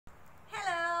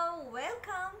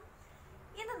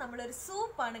നമ്മളൊരു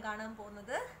സൂപ്പാണ് കാണാൻ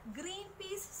പോകുന്നത്. Green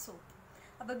peas soup.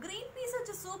 അപ്പോൾ ഗ്രീൻ പീസ്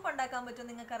വെച്ച് സൂപ്പ് ഉണ്ടാക്കാൻ പറ്റും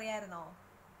നിങ്ങൾക്ക് അറിയാമായിരുന്നോ?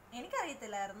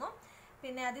 എനിക്കറിയത്തില്ലായിരുന്നു.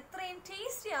 പിന്നെ അത് ഇത്രയും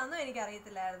ടേസ്റ്റി ആണെന്നും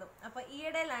എനിക്കറിയത്തില്ലായിരുന്നു. അപ്പോൾ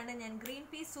ഈയിടയിലാണ് ഞാൻ ഗ്രീൻ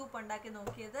പീസ് സൂപ്പ് ഉണ്ടാക്കി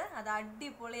നോക്കിയത്. അത്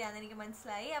അടിപൊളിയാണെന്ന് എനിക്ക്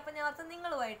മനസ്സിലായി. അപ്പോൾ ഞാൻ ഓർത്ത്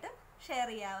നിങ്ങളുമായിട്ട് ഷെയർ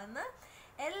ചെയ്യാമെന്ന്.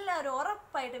 എല്ലാവരും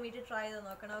ഉറപ്പായിട്ട് വീട്ടിൽ ട്രൈ ചെയ്ത്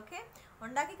നോക്കണം. ഓക്കെ,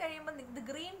 ഉണ്ടാക്കി കഴിയുമ്പോൾ ഇത്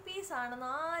ഗ്രീൻ പീസ് ആണെന്ന്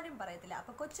ആരും പറയത്തില്ല.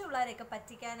 അപ്പോൾ കൊച്ചു പിള്ളേരെയൊക്കെ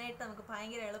പറ്റിക്കാനായിട്ട് നമുക്ക്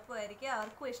ഭയങ്കര എളുപ്പമായിരിക്കും,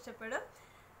 അവർക്കും ഇഷ്ടപ്പെടും.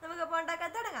 നമുക്കപ്പോൾ ഉണ്ടാക്കാൻ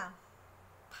തുടങ്ങാം.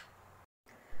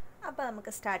 അപ്പോൾ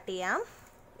നമുക്ക് സ്റ്റാർട്ട് ചെയ്യാം.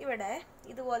 ഇവിടെ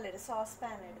ഇതുപോലൊരു സോസ്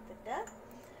പാൻ എടുത്തിട്ട്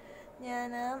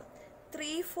ഞാൻ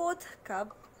 3/4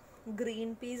 കപ്പ് ഗ്രീൻ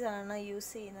പീസ് ആണ്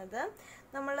യൂസ് ചെയ്യുന്നത്.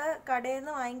 നമ്മൾ കടയിൽ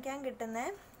നിന്ന് വാങ്ങിക്കാൻ കിട്ടുന്ന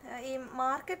ഈ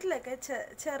മാർക്കറ്റിലൊക്കെ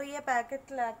ചെറിയ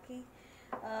പാക്കറ്റിലാക്കി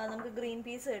നമുക്ക് ഗ്രീൻ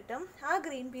പീസ് കിട്ടും. ആ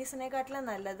ഗ്രീൻ പീസിനെക്കാട്ടിലും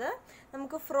നല്ലത്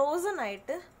നമുക്ക് ഫ്രോസൺ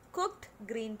ആയിട്ട് കുക്ക്ഡ്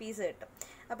ഗ്രീൻ പീസ് കിട്ടും.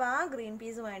 അപ്പോൾ ആ ഗ്രീൻ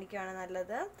പീസ് മേടിക്കുകയാണ്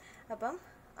നല്ലത്. അപ്പം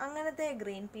അങ്ങനത്തെ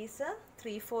ഗ്രീൻ പീസ്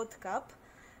 3/4 കപ്പ്.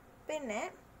 പിന്നെ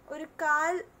ഒരു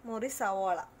 1/4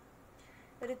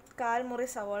 മുറി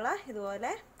സവോള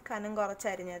ഇതുപോലെ കനം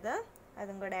കുറച്ചരിഞ്ഞത്,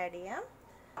 അതും കൂടെ ആഡ് ചെയ്യാം.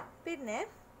 പിന്നെ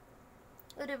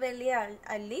ഒരു വലിയ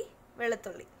അല്ലി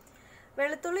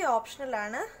വെളുത്തുള്ളി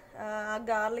ഓപ്ഷണലാണ്.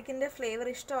 ഗാർലിക്കിൻ്റെ ഫ്ലേവർ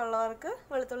ഇഷ്ടമുള്ളവർക്ക്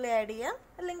വെളുത്തുള്ളി ആഡ് ചെയ്യാം,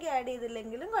 അല്ലെങ്കിൽ ആഡ്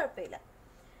ചെയ്തില്ലെങ്കിലും കുഴപ്പമില്ല.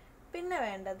 പിന്നെ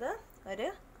വേണ്ടത് ഒരു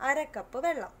 1/2 കപ്പ്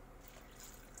വെള്ളം.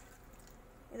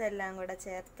 ഇതെല്ലാം കൂടെ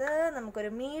ചേർത്ത്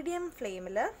നമുക്കൊരു മീഡിയം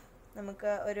ഫ്ലെയിമിൽ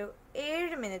നമുക്ക് ഒരു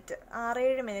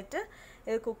 6-7 മിനിറ്റ്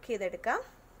ഇത് കുക്ക് ചെയ്തെടുക്കാം.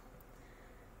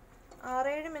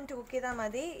 6-7 മിനിറ്റ് കുക്ക് ചെയ്താൽ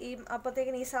മതി.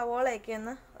 അപ്പോഴത്തേക്കിന് ഈ സവോളയൊക്കെ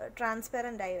ഒന്ന്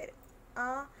ട്രാൻസ്പെറൻ്റ് ആയി വരും. ആ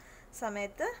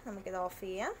സമയത്ത് നമുക്കിത് ഓഫ്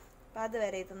ചെയ്യാം. അപ്പോൾ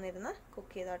അതുവരെ ഇതൊന്നിരുന്ന്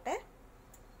കുക്ക് ചെയ്തോട്ടെ.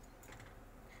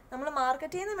 നമ്മൾ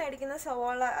മാർക്കറ്റിൽ നിന്ന് മേടിക്കുന്ന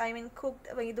സവോള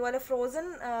കുക്ക്ഡ് ഇതുപോലെ ഫ്രോസൺ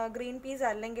ഗ്രീൻ പീസ്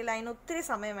അല്ലെങ്കിൽ അതിന് ഒത്തിരി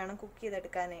സമയം വേണം കുക്ക്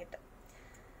ചെയ്തെടുക്കാനായിട്ട്.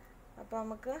 അപ്പോൾ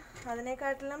നമുക്ക്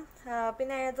അതിനെക്കാട്ടിലും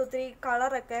പിന്നെ അതിനകത്ത് ഒത്തിരി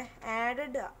കളറൊക്കെ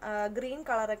ഗ്രീൻ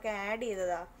കളറൊക്കെ ആഡ്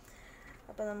ചെയ്തതാണ്.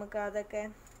 അപ്പോൾ നമുക്ക് അതൊക്കെ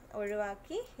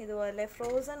ഒഴിവാക്കി ഇതുപോലെ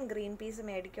ഫ്രോസൺ ഗ്രീൻ പീസ്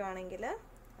മേടിക്കുവാണെങ്കിൽ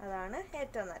അതാണ്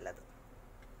ഏറ്റവും നല്ലത്.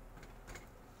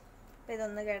 അപ്പോൾ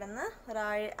ഇതൊന്ന് കിടന്ന് ഒരു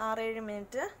 6-7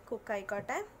 മിനിറ്റ്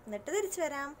കുക്കായിക്കോട്ടെ, എന്നിട്ട് തിരിച്ചു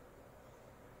വരാം.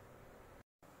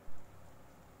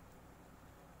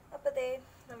 അപ്പോൾ ദേ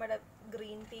നമ്മുടെ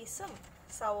ഗ്രീൻ പീസും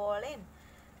സവോളയും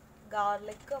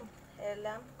ഗാർലിക്കും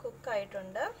എല്ലാം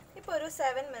കുക്കായിട്ടുണ്ട്. ഇപ്പോൾ ഒരു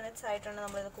 7 മിനിറ്റ്സ് ആയിട്ടുണ്ട്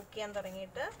നമ്മളിത് കുക്ക് ചെയ്യാൻ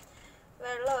തുടങ്ങിയിട്ട്.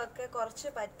 വെള്ളമൊക്കെ കുറച്ച്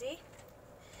പറ്റി.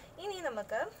 ഇനി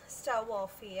നമുക്ക് സ്റ്റൗ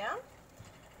ഓഫ് ചെയ്യാം.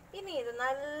 ഇനി ഇത്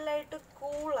നല്ലതായിട്ട്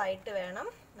കൂളായിട്ട് വേണം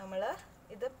നമ്മൾ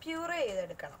ഇത് പ്യൂറേ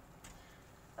ചെയ്തെടുക്കണം.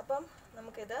 അപ്പം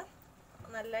നമുക്കിത്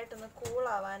നല്ലതായിട്ടൊന്ന്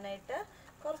കൂളാവാനായിട്ട്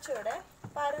കുറച്ചുകൂടെ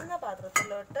പരന്ന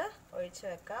പാത്രത്തിലോട്ട് ഒഴിച്ച്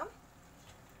വെക്കാം.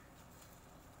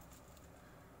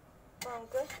 അപ്പോൾ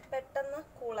നമുക്ക് പെട്ടെന്ന്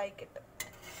കൂളായി കിട്ടും.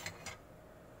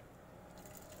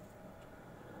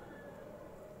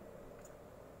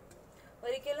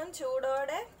 ഒരിക്കലും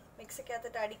ചൂടോടെ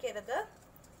മിക്സിക്കകത്തിട്ട് അടിക്കരുത്.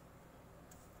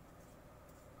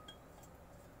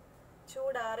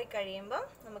 ചൂടാറി കഴിയുമ്പം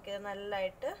നമുക്കിത്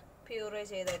നല്ലതായിട്ട് പ്യൂറേ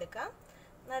ചെയ്തെടുക്കാം.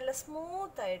 നല്ല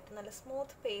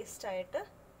സ്മൂത്ത് പേസ്റ്റായിട്ട്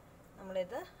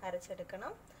നമ്മളിത്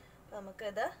അരച്ചെടുക്കണം. അപ്പോൾ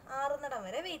നമുക്കിത് ആറുന്നിടം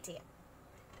വരെ വെയിറ്റ് ചെയ്യാം.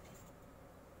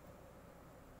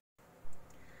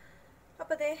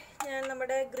 അപ്പോൾ ദേ ഞാൻ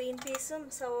നമ്മുടെ ഗ്രീൻ പീസും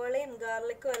സവോളയും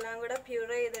ഗാർലിക്കും എല്ലാം കൂടെ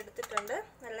പ്യൂറേ ചെയ്തെടുത്തിട്ടുണ്ട്.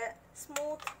 നല്ല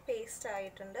സ്മൂത്ത് പേസ്റ്റ്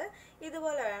ആയിട്ടുണ്ട്.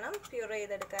 ഇതുപോലെ വേണം പ്യൂറേ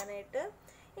ചെയ്തെടുക്കാനായിട്ട്.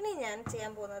 ഇനി ഞാൻ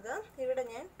ചെയ്യാൻ പോകുന്നത്, ഇവിടെ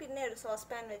ഞാൻ പിന്നെ ഒരു സോസ്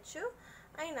പാൻ വെച്ചു.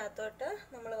 അതിനകത്തോട്ട്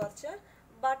നമ്മൾ കുറച്ച്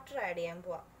ബട്ടർ ആഡ് ചെയ്യാൻ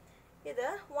പോവാം. ഇത്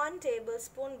 1 table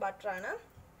spoon ബട്ടറാണ്.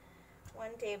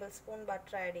 1 table spoon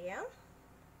butter add ചെയ്യാം.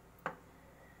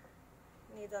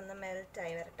 ഇനി ഇതൊന്ന്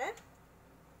മെൽറ്റായി വരട്ടെ.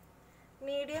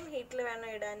 മീഡിയം ഹീറ്റിൽ വേണം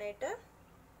ഇടാനായിട്ട്.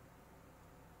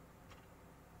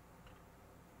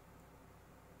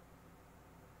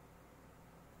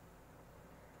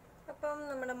 അപ്പം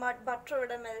നമ്മുടെ ബട്ടർ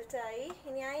ഇവിടെ മെൽറ്റായി.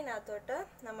 ഇനി അതിനകത്തോട്ട്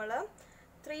നമ്മൾ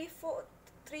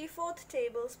 3/4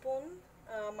 ടേബിൾ സ്പൂൺ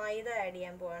മൈദ ആഡ്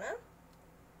ചെയ്യാൻ പോവാണ്.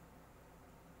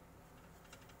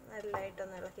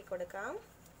 നല്ലതായിട്ടൊന്ന് ഇളക്കി കൊടുക്കാം.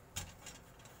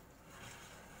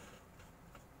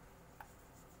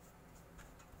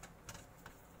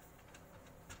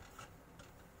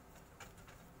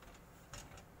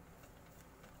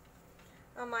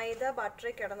 ആ മൈദ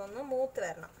ബട്ടറിൽ കിടന്നൊന്ന് മൂത്ത്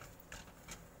വരണം.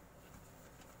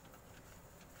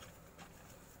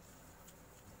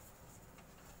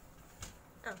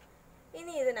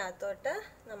 ഇനി ഇതിനകത്തോട്ട്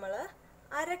നമ്മൾ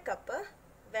 1/2 കപ്പ്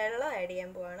വെള്ളം ആഡ് ചെയ്യാൻ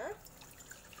പോവാണ്.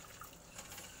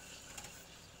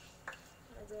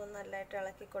 അത് നല്ലതായിട്ട്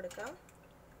ഇളക്കി കൊടുക്കാം.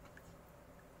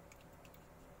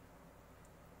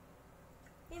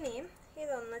 ഇനിയും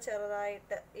ഇതൊന്ന്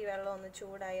ചെറുതായിട്ട് ഈ വെള്ളം ഒന്ന്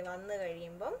ചൂടായി വന്നു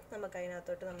കഴിയുമ്പം നമുക്ക്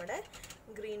അതിനകത്തോട്ട് നമ്മുടെ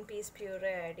ഗ്രീൻ പീസ്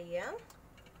പ്യൂറേ ആഡ് ചെയ്യാം.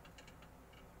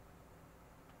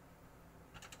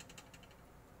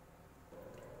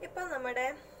 ഇപ്പം നമ്മുടെ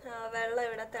വെള്ളം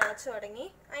ഇവിടെ തിളച്ചു തുടങ്ങി.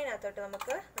 അതിനകത്തോട്ട്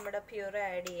നമുക്ക് നമ്മുടെ പ്യൂറേ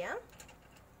ആഡ് ചെയ്യാം.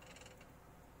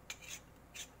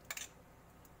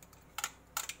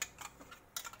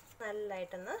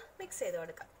 നല്ലതായിട്ടൊന്ന് മിക്സ് ചെയ്ത്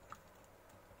കൊടുക്കാം.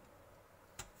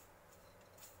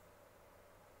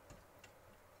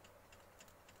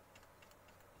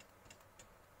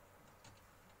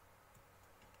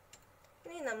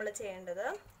 ഇനി നമ്മൾ ചെയ്യേണ്ടത്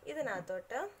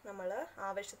ഇതിനകത്തോട്ട് നമ്മൾ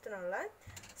ആവശ്യത്തിനുള്ള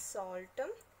സോൾട്ടും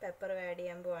പെപ്പറും ആഡ്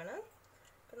ചെയ്യാൻ പോവാണ്.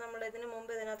 അപ്പം നമ്മൾ ഇതിന്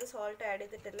മുമ്പ് ഇതിനകത്ത് സോൾട്ട് ആഡ്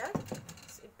ചെയ്തിട്ടില്ല,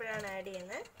 ഇപ്പോഴാണ് ആഡ്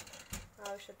ചെയ്യുന്നത്.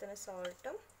 ആവശ്യത്തിന്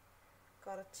സോൾട്ടും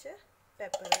കുറച്ച്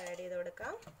പെപ്പറും ആഡ് ചെയ്ത്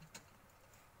കൊടുക്കാം.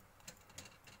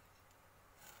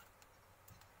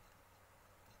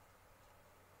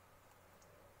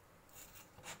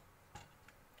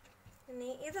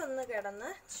 ഇനി ഇതൊന്ന് കിടന്ന്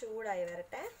ചൂടായി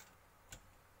വരട്ടെ.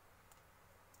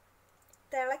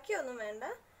 തിളയ്ക്കൊന്നും വേണ്ട,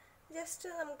 ജസ്റ്റ്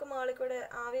നമുക്ക് മുകളിൽ കൂടെ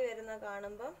ആവി വരുന്ന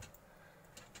കാണുമ്പം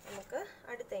നമുക്ക്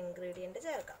അടുത്ത ഇൻഗ്രീഡിയൻറ്റ്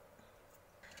ചേർക്കാം.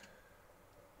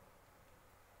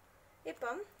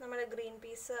 ഇപ്പം നമ്മുടെ ഗ്രീൻ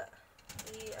പീസ്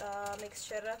ഈ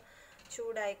മിക്സ്ചർ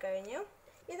ചൂടായി കഴിഞ്ഞു.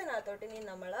 ഇതിനകത്തോട്ട് ഇനി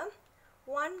നമ്മൾ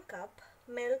 1 കപ്പ്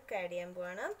മിൽക്ക് ആഡ് ചെയ്യാൻ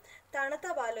പോവാണ്. തണുത്ത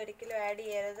പാൽ ഒരിക്കലും ആഡ്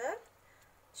ചെയ്യരുത്,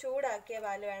 ചൂടാക്കിയ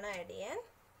പാൽ വേണം ആഡ് ചെയ്യാൻ.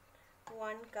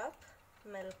 1 കപ്പ്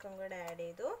മിൽക്കും കൂടെ ആഡ്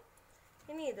ചെയ്തു.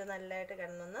 ഇനി ഇത് നല്ലതായിട്ട്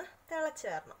കിടന്നൊന്ന് തിളച്ച്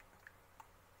വരണം.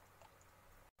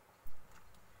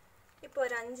 ഇപ്പോൾ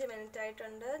ഒരു 5 മിനിറ്റ്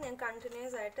ആയിട്ടുണ്ട്. ഞാൻ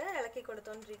കണ്ടിന്യൂസ് ആയിട്ട് ഇളക്കി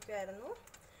കൊടുത്തുകൊണ്ടിരിക്കുമായിരുന്നു.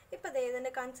 ഇപ്പോൾ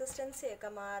ഇതിൻ്റെ കൺസിസ്റ്റൻസിയൊക്കെ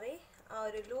മാറി, ആ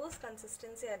ഒരു ലൂസ്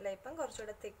കൺസിസ്റ്റൻസി അല്ല, ഇപ്പം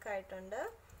കുറച്ചുകൂടെ തിക്കായിട്ടുണ്ട്.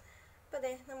 ഇപ്പോൾ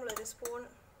നമ്മളൊരു സ്പൂൺ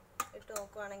ഇട്ട്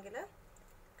നോക്കുവാണെങ്കിൽ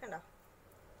കണ്ടോ,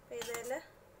 അപ്പോൾ ഇതിൽ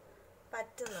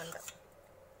പറ്റുന്നുണ്ട്.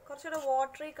 കുറച്ചുകൂടെ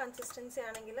വാട്ടറി കൺസിസ്റ്റൻസി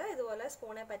ആണെങ്കിൽ ഇതുപോലെ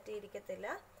സ്പൂണെ പറ്റിയിരിക്കത്തില്ല.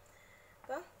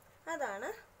 അപ്പം അതാണ്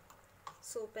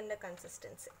സൂപ്പിൻ്റെ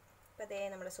കൺസിസ്റ്റൻസി. അപ്പോൾ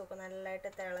നമ്മുടെ സൂപ്പ് നല്ലതായിട്ട്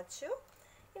തിളച്ചു.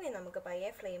 ഇനി നമുക്ക് പയ്യെ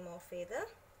ഫ്ലെയിം ഓഫ് ചെയ്ത്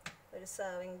ഒരു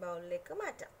സെർവിങ് ബൗളിലേക്ക്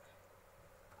മാറ്റാം.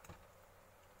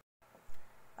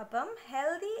 അപ്പം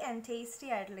ഹെൽത്തി ആൻഡ് ടേസ്റ്റി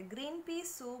ആയിട്ടുള്ള ഗ്രീൻ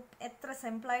പീസ് സൂപ്പ് എത്ര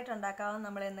സിമ്പിളായിട്ട് ഉണ്ടാക്കാമെന്ന്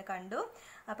നമ്മളിന്ന് കണ്ടു.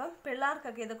 അപ്പം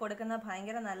പിള്ളേർക്കൊക്കെ ഇത് കൊടുക്കുന്നത്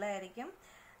ഭയങ്കര നല്ലതായിരിക്കും.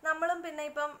 നമ്മളും പിന്നെ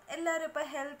ഇപ്പം എല്ലാവരും ഇപ്പം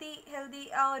ഹെൽത്തി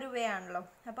ആ ഒരു വേ ആണല്ലോ.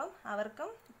 അപ്പം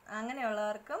അവർക്കും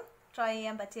അങ്ങനെയുള്ളവർക്കും ട്രൈ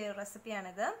ചെയ്യാൻ പറ്റിയ ഒരു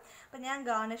റെസിപ്പിയാണിത്. അപ്പം ഞാൻ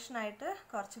ഗാർണിഷിനായിട്ട്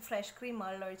കുറച്ച് ഫ്രഷ് ക്രീം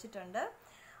മുകളിൽ ഒഴിച്ചിട്ടുണ്ട്.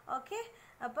 ഓക്കെ,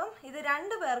 അപ്പം ഇത്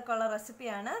 2 പേർക്കുള്ള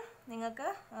റെസിപ്പിയാണ്. നിങ്ങൾക്ക്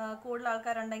കൂടുതൽ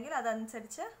ആൾക്കാരുണ്ടെങ്കിൽ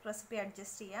അതനുസരിച്ച് റെസിപ്പി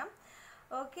അഡ്ജസ്റ്റ് ചെയ്യാം.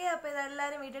 ഓക്കെ, അപ്പോൾ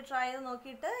ഇതെല്ലാവരും വീട്ടിൽ ട്രൈ ചെയ്ത്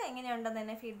നോക്കിയിട്ട് എങ്ങനെയുണ്ടെന്ന്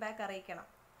എന്നെ ഫീഡ്ബാക്ക് അറിയിക്കണം.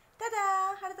 ടാറ്റാ,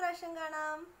 അടുത്ത പ്രാവശ്യം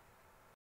കാണാം.